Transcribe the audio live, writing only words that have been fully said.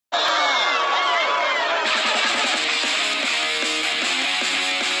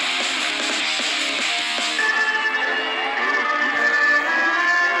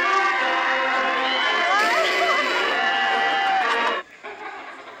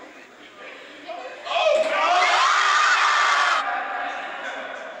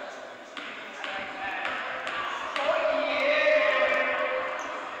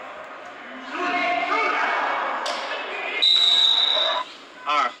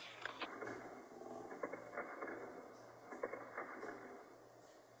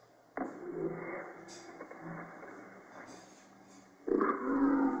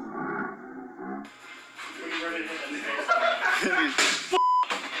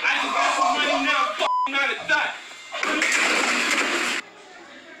Not a thought.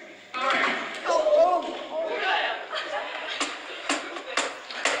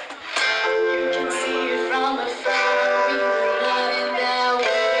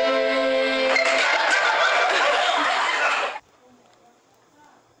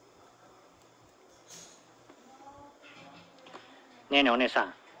ねえねえお姉さ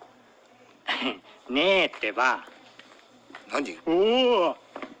んねえってば何おお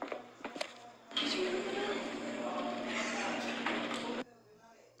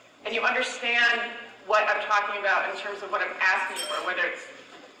And you understand what I'm talking about in terms of what I'm asking for, whether it's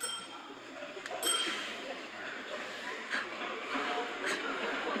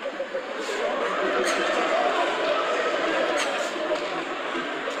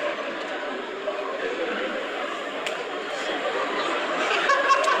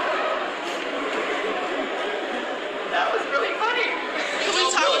that was really funny. Can we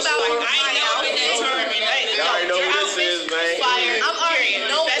talk about I know in that tournament? Y'all already know who this is, man. Fire. I'm already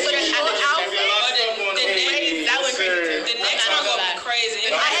know that outfit. That was crazy. The next one gonna be crazy.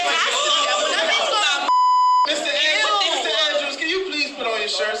 Mr. Andrews, can you please put on your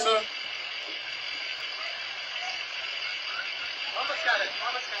shirt, sir? Almost got it.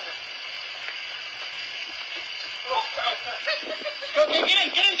 Go, get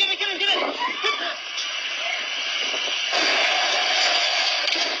him.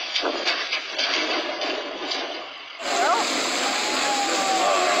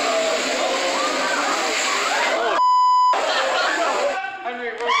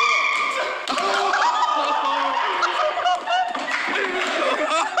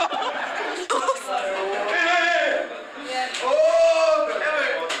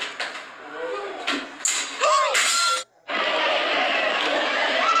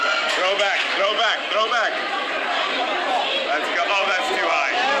 Throw back. Let's go. Oh, that's too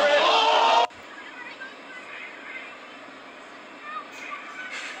high.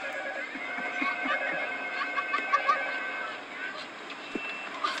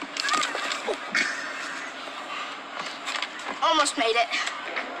 Almost made it.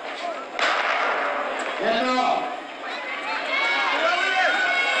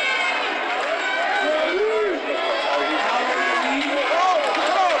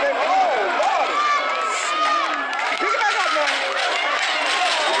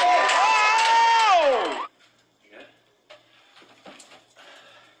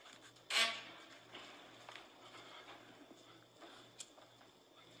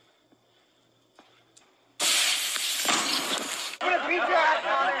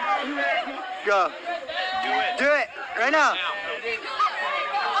 Go. Do it right now.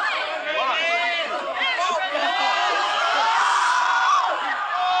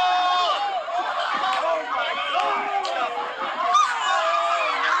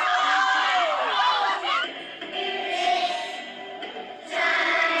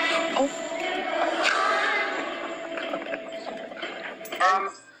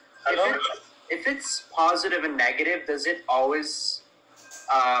 If it's positive and negative, does it always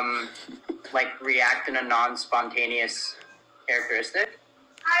like react in a non-spontaneous characteristic?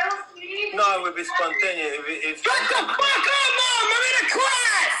 No, it would be spontaneous. If Shut the fuck up, Mom! I'm in a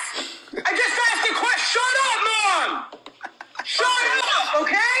class! I just asked a question. Shut up, Mom! Shut up,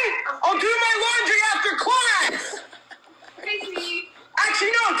 okay? I'll do my laundry after class!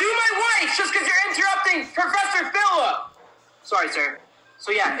 Actually, no, do my wife's just because you're interrupting Professor Phillip. Sorry, sir.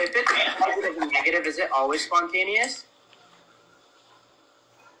 So yeah, if it's positive and negative, is it always spontaneous?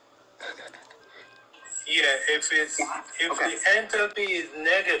 yeah, if Okay. the enthalpy is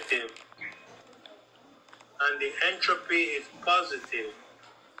negative and the entropy is positive,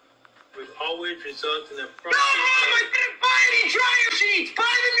 will always result in a No, Mom, I didn't buy any dryer sheets!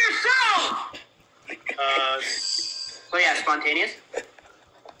 Buy them yourself! So yeah, spontaneous?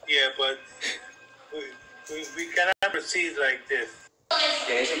 Yeah, but we cannot proceed like this.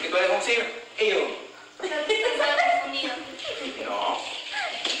 ¿Quiere decir que tú eres un ciber? Y yo. No.